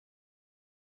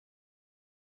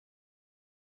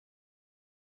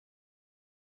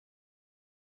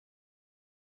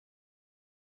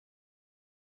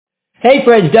Hey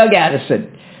friends, Doug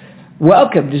Addison.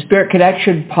 Welcome to Spirit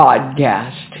Connection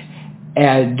Podcast.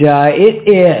 And it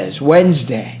is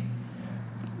Wednesday,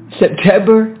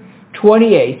 September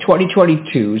 28th,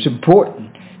 2022. It's an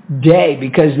important day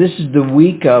because this is the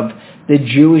week of the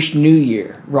Jewish New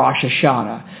Year, Rosh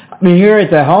Hashanah. I'm here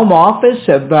at the home office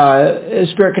of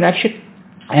Spirit Connection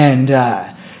and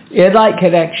Inlight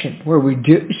Connection, where we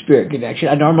do Spirit Connection.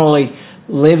 I normally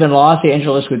live in Los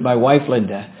Angeles with my wife,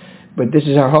 Linda. But this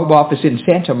is our home office in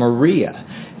Santa Maria.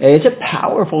 And it's a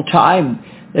powerful time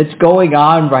that's going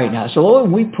on right now. So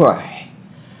Lord, we pray,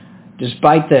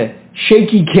 despite the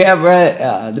shaky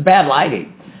camera, the bad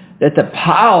lighting, that the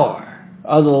power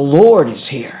of the Lord is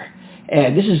here.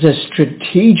 And this is a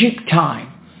strategic time,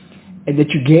 and that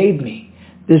you gave me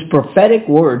this prophetic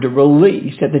word to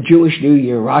release at the Jewish New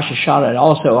Year, Rosh Hashanah, and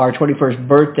also our 21st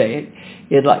birthday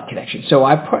at Inlight Connection. So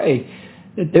I pray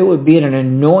that there would be an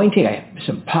anointing. I have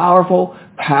some powerful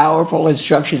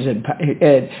instructions,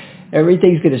 and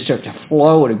everything's going to start to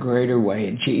flow in a greater way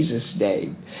in Jesus'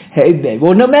 name. Amen.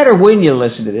 Well, no matter when you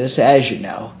listen to this, as you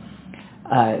know,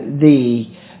 the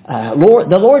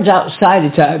Lord's outside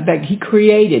of time. In fact, He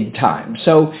created time.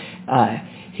 So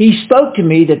He spoke to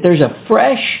me that there's a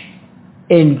fresh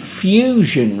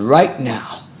infusion right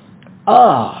now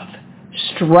of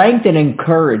strength and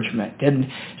encouragement.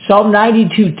 And Psalm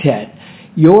 92:10.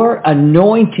 Your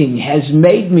anointing has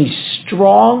made me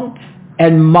strong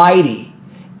and mighty,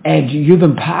 and you've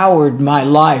empowered my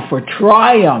life for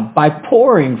triumph by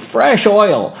pouring fresh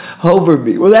oil over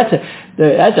me. Well, that's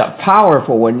a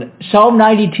powerful one. Psalm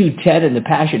 92:10 in the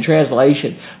Passion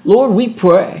Translation. Lord, we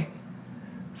pray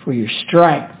for your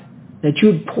strength, that you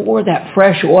would pour that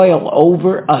fresh oil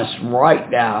over us right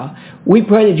now. We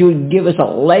pray that you would give us a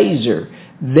laser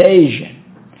vision.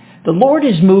 The Lord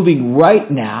is moving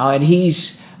right now, and He's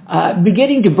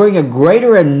beginning to bring a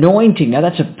greater anointing. Now,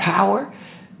 that's a power.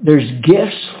 There's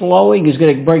gifts flowing. He's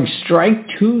going to bring strength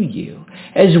to you,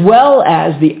 as well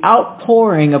as the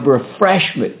outpouring of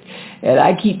refreshment. And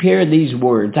I keep hearing these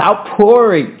words,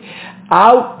 outpouring,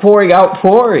 because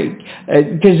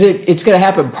it's going to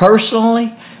happen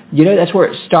personally. You know, that's where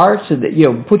it starts.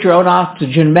 And put your own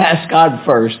oxygen mask on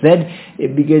first. Then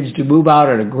it begins to move out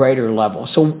at a greater level.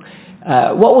 So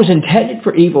what was intended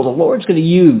for evil, the Lord's going to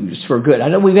use for good. I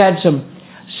know we've had some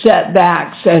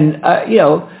setbacks, and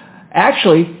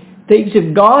actually things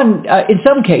have gone, in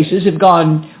some cases, have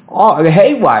gone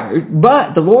haywire.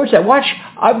 But the Lord said, "Watch,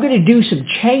 I'm going to do some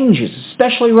changes,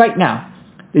 especially right now."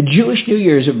 The Jewish New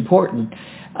Year is important,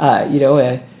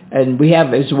 and we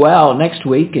have as well next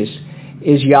week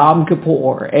is Yom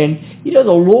Kippur, and the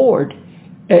Lord,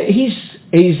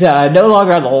 He's no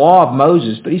longer on the law of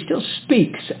Moses, but He still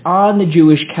speaks on the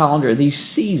Jewish calendar, these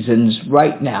seasons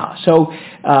right now. So,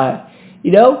 I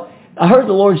heard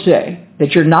the Lord say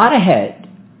that you're not ahead,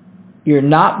 you're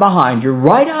not behind, you're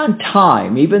right on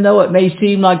time, even though it may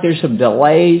seem like there's some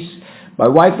delays. My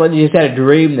wife Linda just had a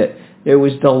dream that there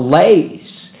was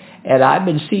delays, and I've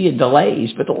been seeing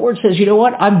delays, but the Lord says, you know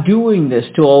what, I'm doing this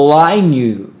to align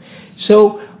you.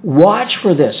 So watch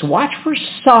for this, watch for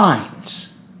signs.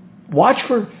 Watch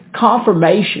for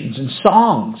confirmations and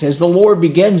songs as the Lord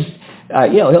begins.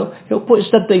 He'll put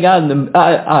something on the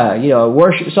a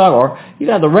worship song, or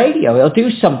on the radio. He'll do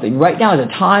something. Right now is a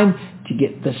time to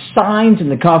get the signs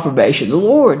and the confirmation. The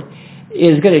Lord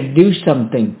is going to do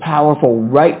something powerful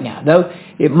right now, though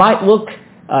it might look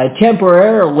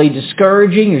temporarily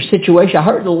discouraging your situation. I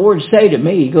heard the Lord say to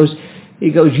me, He goes,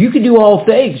 you can do all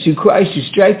things through Christ who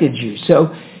strengthens you.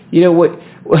 So what.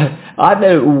 I've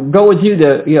been going through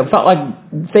felt like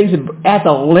things are at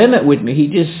the limit with me. He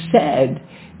just said,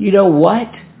 you know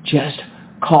what? Just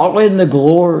call in the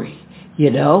glory.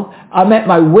 I'm at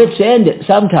my wit's end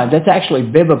sometimes. That's actually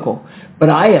biblical. But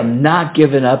I am not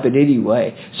giving up in any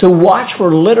way. So watch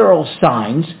for literal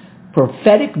signs,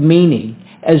 prophetic meaning,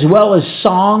 as well as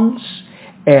songs,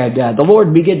 and the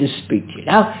Lord begin to speak to you.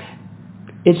 Now,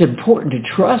 it's important to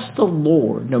trust the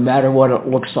Lord no matter what it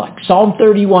looks like. Psalm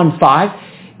 31:5.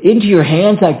 Into your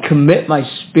hands I commit my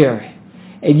spirit,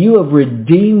 and you have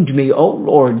redeemed me, O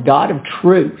Lord, God of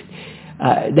truth.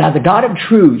 Now, the God of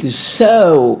truth is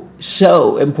so,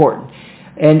 so important.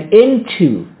 And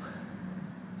into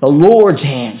the Lord's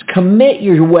hands, commit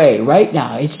your way right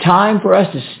now. It's time for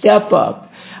us to step up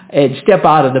and step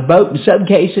out of the boat. In some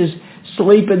cases,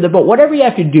 sleep in the boat. Whatever you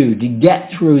have to do to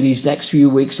get through these next few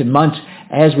weeks and months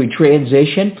as we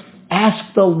transition,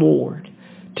 ask the Lord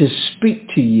to speak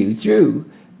to you through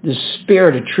the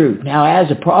Spirit of truth. Now, as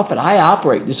a prophet, I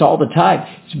operate this all the time.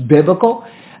 It's biblical.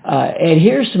 And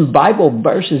here's some Bible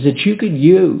verses that you could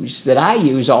use, that I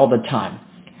use all the time,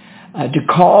 to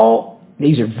call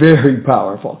These are very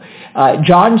powerful.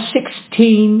 John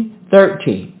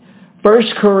 16:13, 1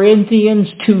 Corinthians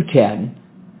 2:10,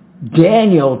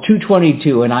 Daniel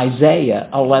 2:22, and Isaiah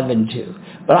 11:2.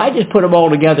 But I just put them all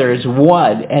together as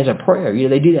one, as a prayer.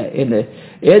 They do that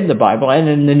in the Bible and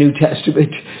in the New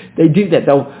Testament. They do that.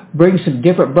 They'll bring some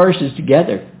different verses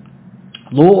together.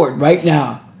 Lord, right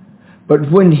now.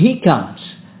 But when He comes,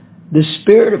 the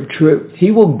Spirit of truth,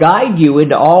 He will guide you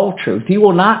into all truth. He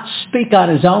will not speak on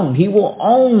His own. He will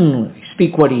only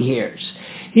speak what He hears.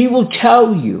 He will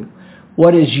tell you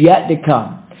what is yet to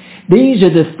come. These are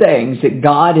the things that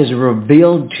God has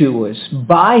revealed to us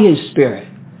by His Spirit.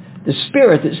 The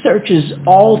Spirit that searches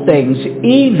all things,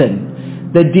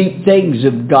 even the deep things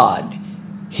of God.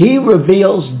 He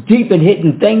reveals deep and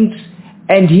hidden things,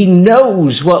 and He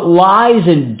knows what lies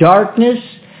in darkness,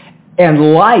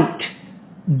 and light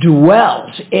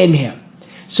dwells in Him.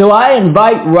 So I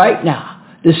invite right now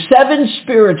the 7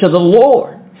 spirits of the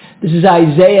Lord. This is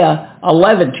Isaiah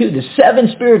 11:2. The 7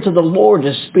 spirits of the Lord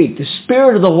to speak. The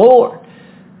Spirit of the Lord.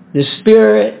 The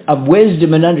Spirit of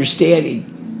wisdom and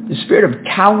understanding. The Spirit of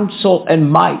counsel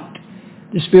and might.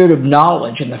 The Spirit of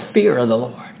knowledge and the fear of the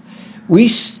Lord. We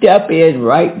step in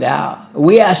right now.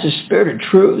 We ask the Spirit of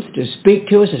truth to speak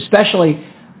to us, especially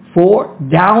for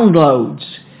downloads.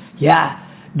 Yeah,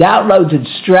 downloads and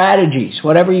strategies,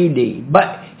 whatever you need.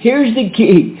 But here's the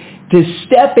key to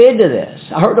step into this.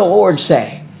 I heard the Lord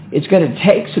say, it's going to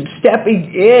take some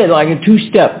stepping in, like a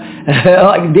 2-step,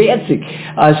 like dancing.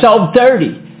 Psalm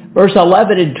 30. Verse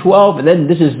 11 and 12, and then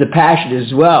this is the Passion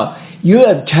as well. You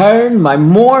have turned my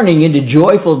mourning into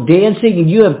joyful dancing, and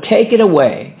you have taken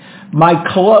away my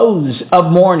clothes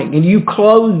of mourning, and you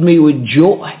clothed me with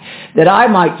joy, that I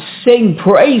might sing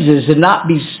praises and not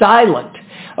be silent.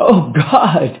 Oh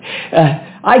God,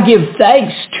 I give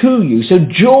thanks to you. So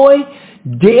joy,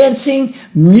 dancing,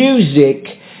 music,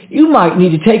 you might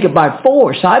need to take it by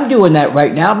force. I'm doing that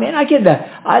right now. Man, I get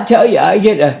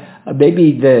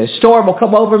maybe the storm will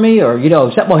come over me, or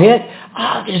something will hit.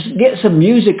 I'll just get some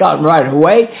music on right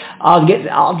away. I'll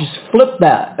just flip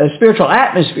that spiritual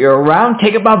atmosphere around,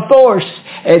 take it by force,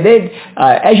 and then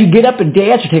as you get up and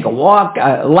dance or take a walk,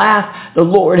 laugh. The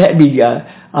Lord had me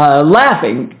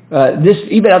laughing. This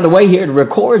even on the way here to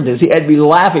record this, He had me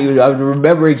laughing. I was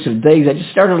remembering some things. I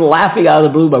just started laughing out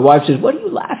of the blue. My wife says, "What are you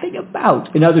laughing about?"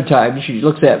 And other times she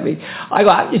looks at me. I go,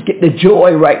 "I'm just getting the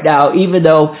joy right now, even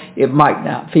though it might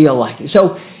not feel like it."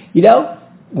 So,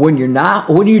 when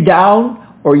you're down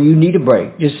or you need a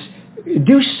break, just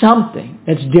do something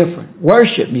that's different.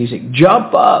 Worship music,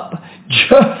 jump up,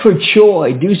 jump for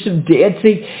joy, do some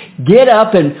dancing, get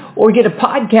up or get a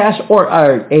podcast or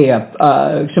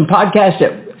some podcasts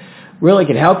that really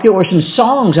can help you, or some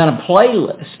songs on a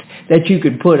playlist that you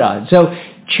could put on. So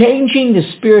changing the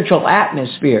spiritual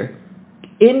atmosphere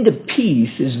into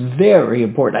peace is very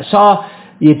important. I saw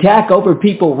the attack over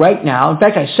people right now. In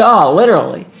fact, I saw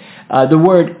literally the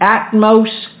word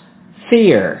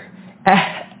atmosphere.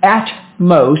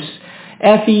 Atmos,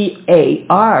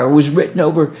 F-E-A-R, was written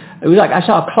over. It was like I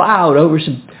saw a cloud over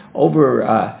certain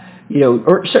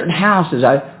houses.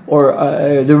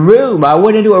 The room. I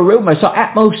went into a room. I saw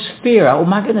atmosphere. Oh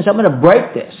my goodness, I'm going to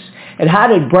break this. And how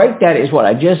to break that is what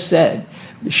I just said.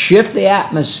 Shift the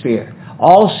atmosphere.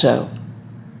 Also,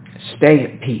 stay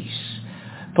at peace.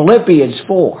 Philippians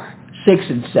 4:6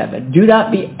 and 7. Do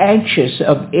not be anxious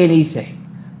of anything,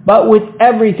 but with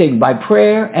everything by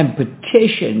prayer and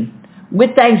petition,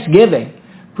 with thanksgiving,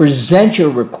 present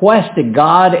your request to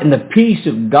God, and the peace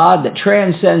of God that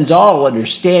transcends all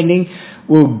understanding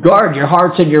will guard your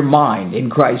hearts and your mind in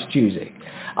Christ Jesus.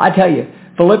 I tell you,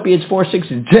 Philippians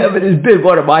 4:6 and 7 has been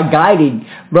one of my guiding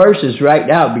verses right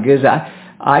now, because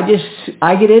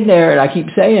I get in there and I keep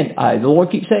saying, the Lord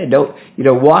keeps saying,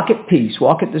 walk at peace,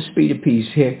 walk at the speed of peace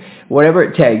here, whatever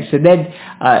it takes. And then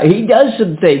He does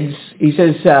some things. He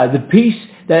says, the peace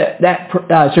that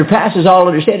surpasses all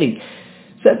understanding.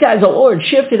 Sometimes the Lord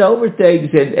shifted over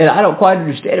things and I don't quite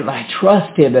understand it, but I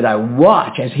trust Him and I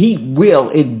watch as He will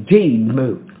indeed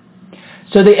move.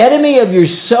 So the enemy of your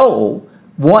soul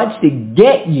wants to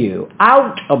get you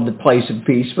out of the place of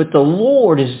peace, but the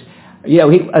Lord is,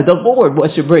 the Lord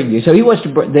wants to bring you. So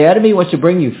the enemy wants to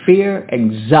bring you fear,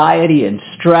 anxiety, and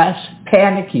stress,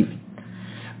 panic even.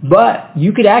 But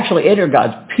you could actually enter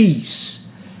God's peace.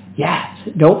 Yes,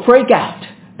 don't freak out.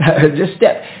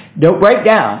 Don't break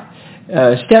down.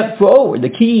 Step forward. The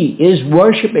key is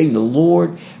worshiping the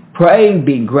Lord, praying,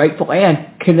 being grateful,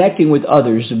 and connecting with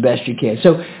others the best you can.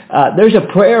 So there's a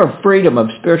prayer of freedom, of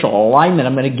spiritual alignment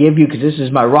I'm going to give you, because this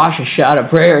is my Rosh Hashanah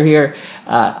prayer here.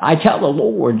 I tell the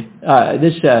Lord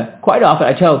this quite often.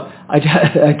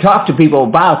 I talk to people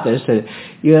about this, and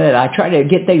I try to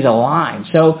get things aligned.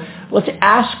 So let's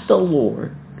ask the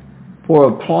Lord for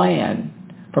a plan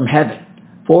from heaven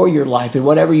for your life and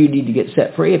whatever you need to get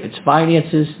set free, if it's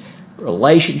finances,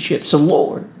 relationships. So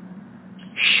Lord,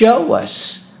 show us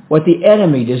what the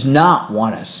enemy does not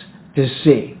want us to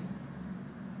see.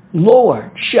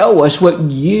 Lord, show us what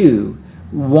you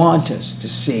want us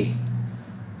to see.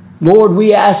 Lord,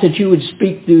 we ask that you would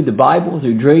speak through the Bible,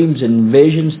 through dreams and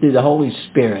visions, through the Holy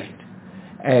Spirit.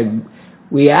 And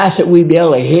we ask that we be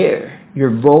able to hear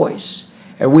your voice.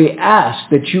 And we ask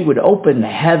that you would open the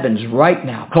heavens right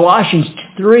now. Colossians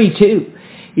 3:2.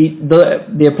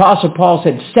 The Apostle Paul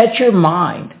said, set your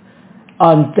mind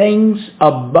on things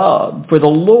above, for the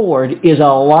Lord is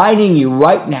aligning you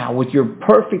right now with your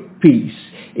perfect peace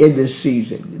in this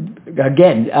season.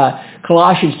 Again,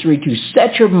 Colossians 3:2,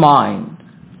 set your mind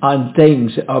on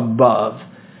things above.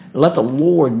 Let the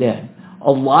Lord then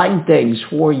align things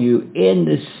for you in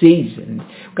this season.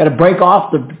 We've got to break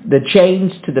off the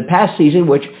chains to the past season,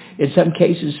 which in some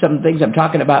cases, some things I'm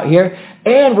talking about here,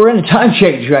 and we're in a time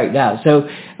change right now. So,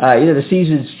 the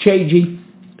season's changing.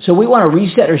 So we want to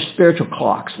reset our spiritual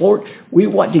clocks. Lord, we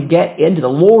want to get into the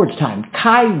Lord's time,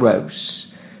 Kairos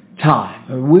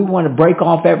time. We want to break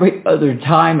off every other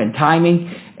time and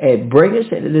timing and bring us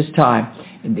into this time.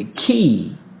 And the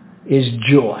key is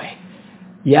joy.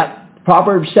 Yep.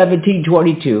 Proverbs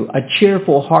 17:22. A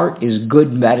cheerful heart is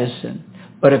good medicine,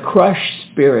 but a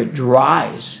crushed spirit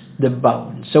dries the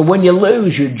bones. So when you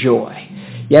lose your joy,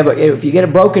 but if you get a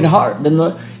broken heart, then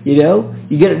you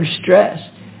get under stress.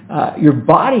 Your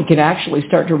body can actually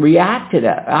start to react to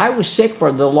that. I was sick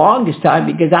for the longest time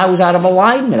because I was out of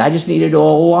alignment. I just needed to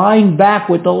align back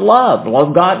with the love.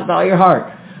 Love God with all your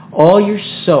heart, all your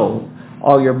soul,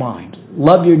 all your mind.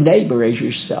 Love your neighbor as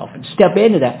yourself and step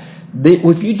into that.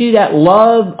 If you do that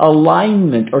love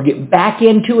alignment or get back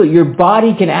into it, your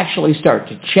body can actually start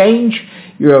to change.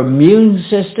 Your immune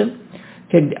system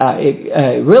can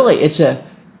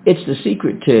it's the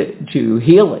secret to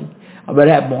healing. I'm going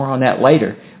to have more on that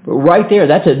later. But right there,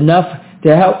 that's enough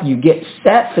to help you get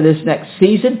set for this next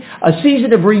season, a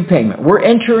season of repayment. We're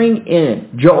entering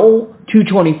in Joel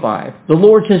 2:25. The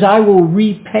Lord says, I will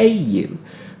repay you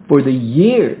for the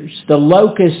years the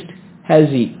locust has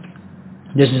eaten.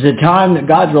 This is a time that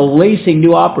God's releasing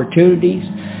new opportunities.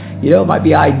 It might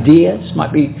be ideas,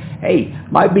 might be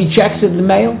checks in the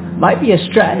mail, might be a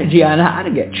strategy on how to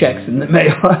get checks in the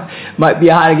mail, might be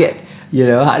how to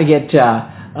get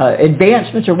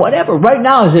advancements or whatever. Right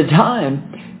now is a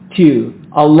time to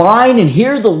align and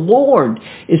hear the Lord,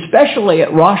 especially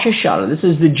at Rosh Hashanah. This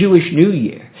is the Jewish New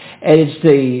Year. And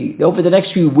it's over the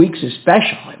next few weeks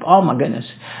especially. Oh my goodness.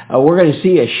 We're going to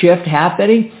see a shift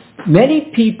happening.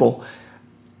 Many people,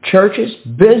 churches,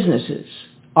 businesses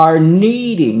are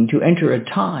needing to enter a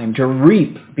time to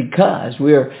reap because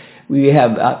we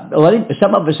have,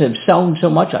 some of us have sown so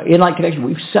much. In Light Connection,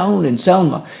 we've sown and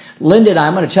sown. Linda and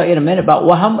I'm going to tell you in a minute about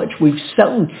how much we've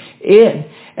sown in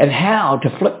and how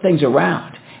to flip things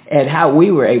around and how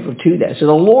we were able to do that. So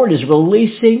the Lord is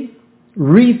releasing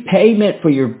repayment for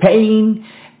your pain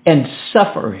and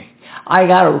suffering. I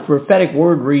got a prophetic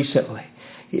word recently.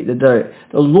 The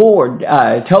Lord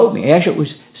told me, actually it was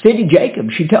Cindy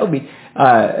Jacobs, she told me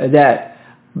that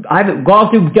I haven't gone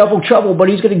through double trouble, but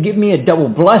he's going to give me a double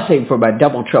blessing for my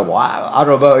double trouble. I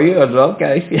don't know about you.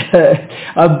 Okay.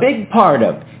 A big part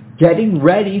of getting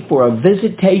ready for a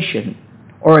visitation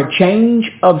or a change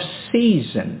of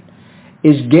season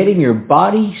is getting your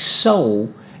body, soul,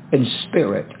 and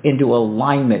spirit into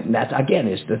alignment. And that's, again,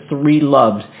 is the three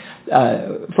loves.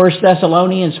 1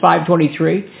 Thessalonians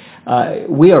 5:23,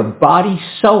 we are body,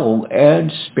 soul,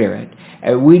 and spirit.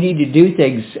 And we need to do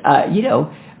things,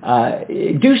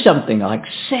 do something like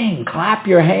sing, clap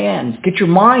your hands, get your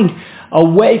mind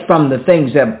away from the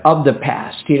things of the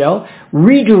past,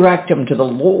 redirect them to the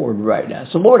Lord right now.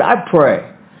 So Lord, I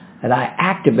pray that I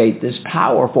activate this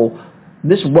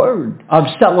word of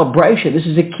celebration. This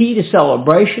is a key to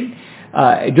celebration.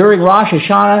 During Rosh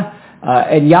Hashanah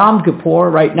and Yom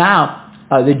Kippur right now,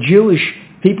 the Jewish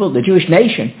people, the Jewish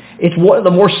nation, it's one of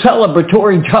the more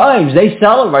celebratory times. They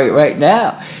celebrate right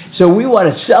now. So we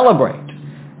want to celebrate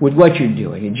with what you're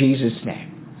doing in Jesus'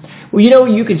 name. Well,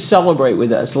 you can celebrate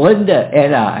with us. Linda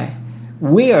and I,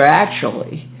 we are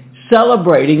actually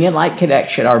celebrating in Light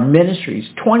Connection, our ministry's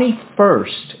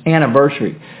 21st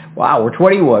anniversary. Wow, we're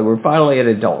 21. We're finally an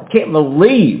adult. Can't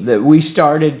believe that we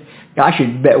started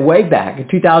way back in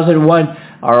 2001,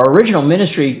 our original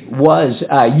ministry was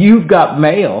You've Got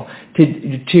Mail. We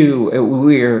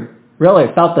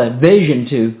really felt the vision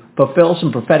to fulfill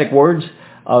some prophetic words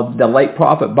of the late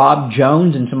prophet Bob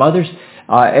Jones and some others.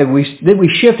 And we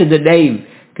shifted the name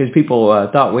because people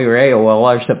thought we were AOL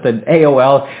or something,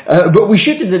 AOL. But we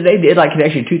shifted the name to Inlight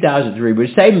Connection in 2003. But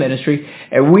same ministry,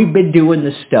 and we've been doing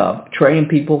this stuff, training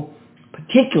people,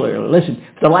 particularly, listen,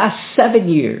 for the last 7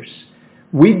 years,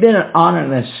 we've been on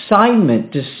an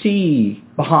assignment to see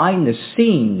behind the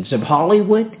scenes of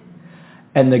Hollywood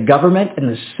and the government and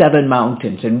the 7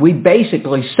 mountains. And we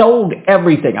basically sold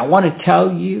everything. I want to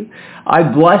tell you, I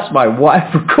bless my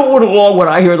wife for going along when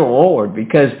I hear the Lord,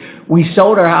 because we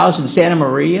sold our house in Santa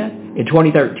Maria in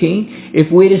 2013. If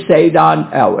we'd have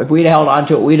if we'd held on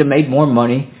to it, we'd have made more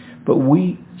money. But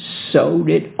we sold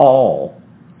it all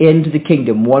into the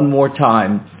kingdom one more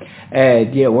time.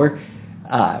 And,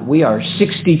 we are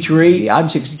 63. I'm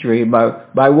 63.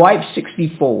 My wife's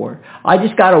 64. I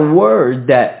just got a word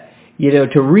that,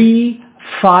 to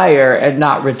refire and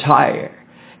not retire.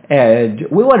 And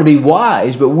we want to be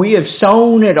wise, but we have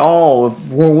sown it all.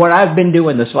 For what I've been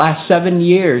doing this last 7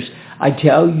 years, I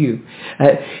tell you,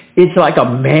 it's like a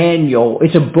manual.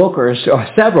 It's a book or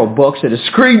several books and a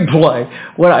screenplay,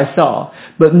 what I saw.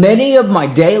 But many of my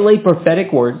daily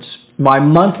prophetic words, my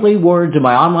monthly words, and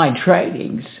my online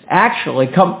trainings actually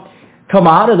come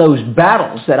out of those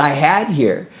battles that I had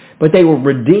here. But they were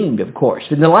redeemed, of course.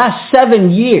 In the last 7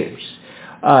 years,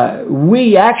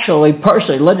 we actually,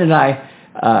 personally, Linda and I,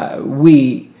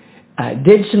 we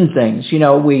did some things.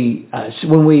 When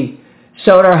we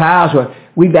sold our house,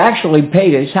 we've actually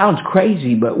paid, it sounds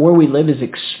crazy, but where we live is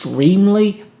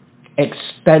extremely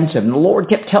expensive. And the Lord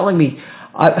kept telling me,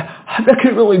 I'm not going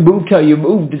to really move till you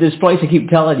move to this place I keep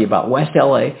telling you about, West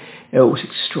L.A. It was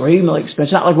extremely expensive.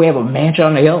 It's not like we have a mansion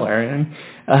on a hill or anything,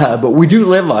 but we do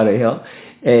live on a hill.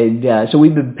 And so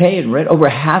we've been paying rent, over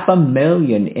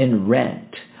 $500,000 in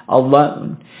rent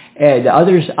alone. And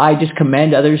others, I just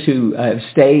commend others who have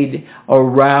stayed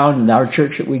around in our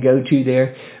church that we go to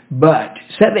there. But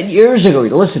 7 years ago,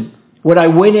 listen, when I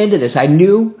went into this, I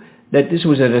knew that this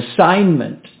was an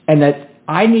assignment and that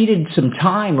I needed some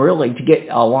time really to get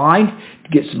aligned, to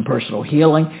get some personal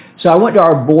healing. So I went to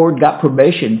our board, got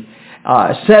permission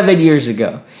 7 years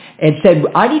ago, and said,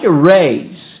 I need to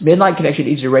raise, Midnight Connection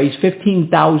needs to raise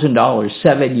 $15,000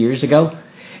 7 years ago.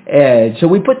 And so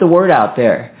we put the word out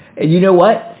there. And you know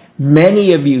what?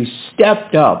 Many of you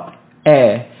stepped up.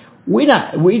 And we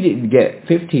didn't get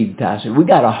 15,000. We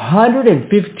got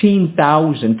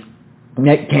 115,000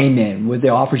 that came in with the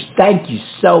offers. Thank you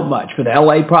so much for the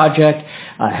LA project,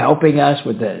 helping us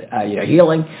with the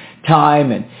healing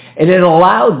time. And it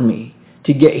allowed me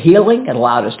to get healing. It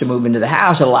allowed us to move into the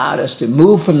house. It allowed us to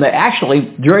move from actually,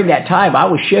 during that time, I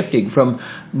was shifting from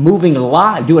doing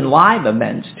live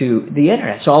events to the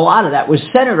internet. So a lot of that was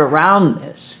centered around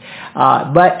this.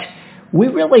 But we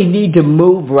really need to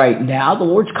move right now. The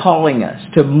Lord's calling us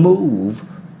to move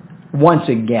once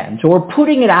again. So we're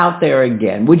putting it out there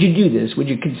again. Would you do this? Would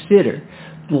you consider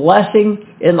blessing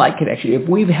Inlight Connection? If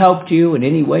we've helped you in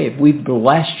any way, if we've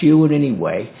blessed you in any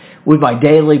way, with my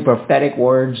daily prophetic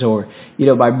words or,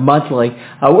 my monthly,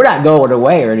 we're not going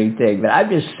away or anything, but I'm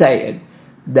just saying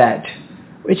that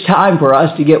it's time for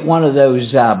us to get one of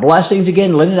those blessings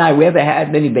again. Lynn and I, we haven't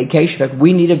had many vacations.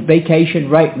 We need a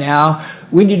vacation right now.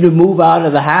 We need to move out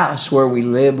of the house where we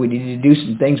live. We need to do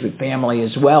some things with family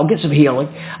as well, get some healing.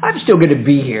 I'm still going to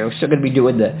be here. I'm still going to be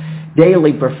doing the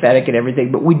daily prophetic and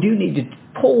everything, but we do need to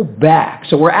pull back.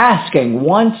 So we're asking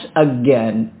once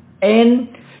again, and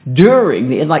during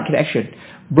the Inlight Connection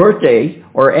birthday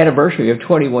or anniversary of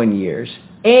 21 years,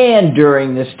 and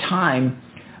during this time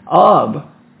of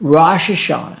Rosh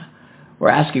Hashanah, we're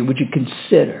asking, would you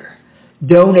consider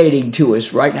donating to us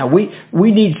right now? We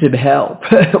need some help.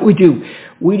 We do.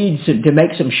 We need to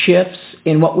make some shifts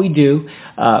in what we do.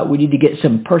 We need to get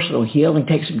some personal healing,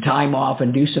 take some time off,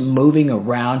 and do some moving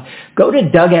around. Go to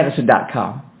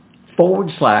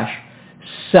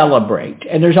DougAddison.com/celebrate.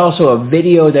 And there's also a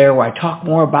video there where I talk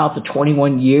more about the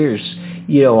 21 years,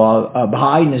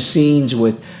 behind the scenes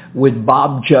with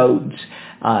Bob Jones,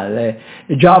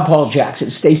 John Paul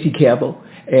Jackson, Stacey Campbell,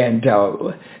 and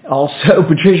also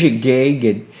Patricia Gig,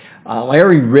 and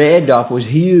Larry Randolph was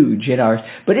huge in ours.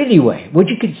 But anyway, would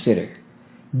you consider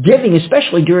giving,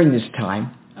 especially during this time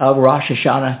of Rosh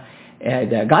Hashanah?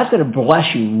 And God's going to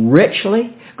bless you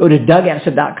richly. Go to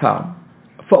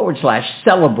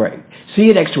DougAddison.com/celebrate. See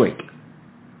you next week.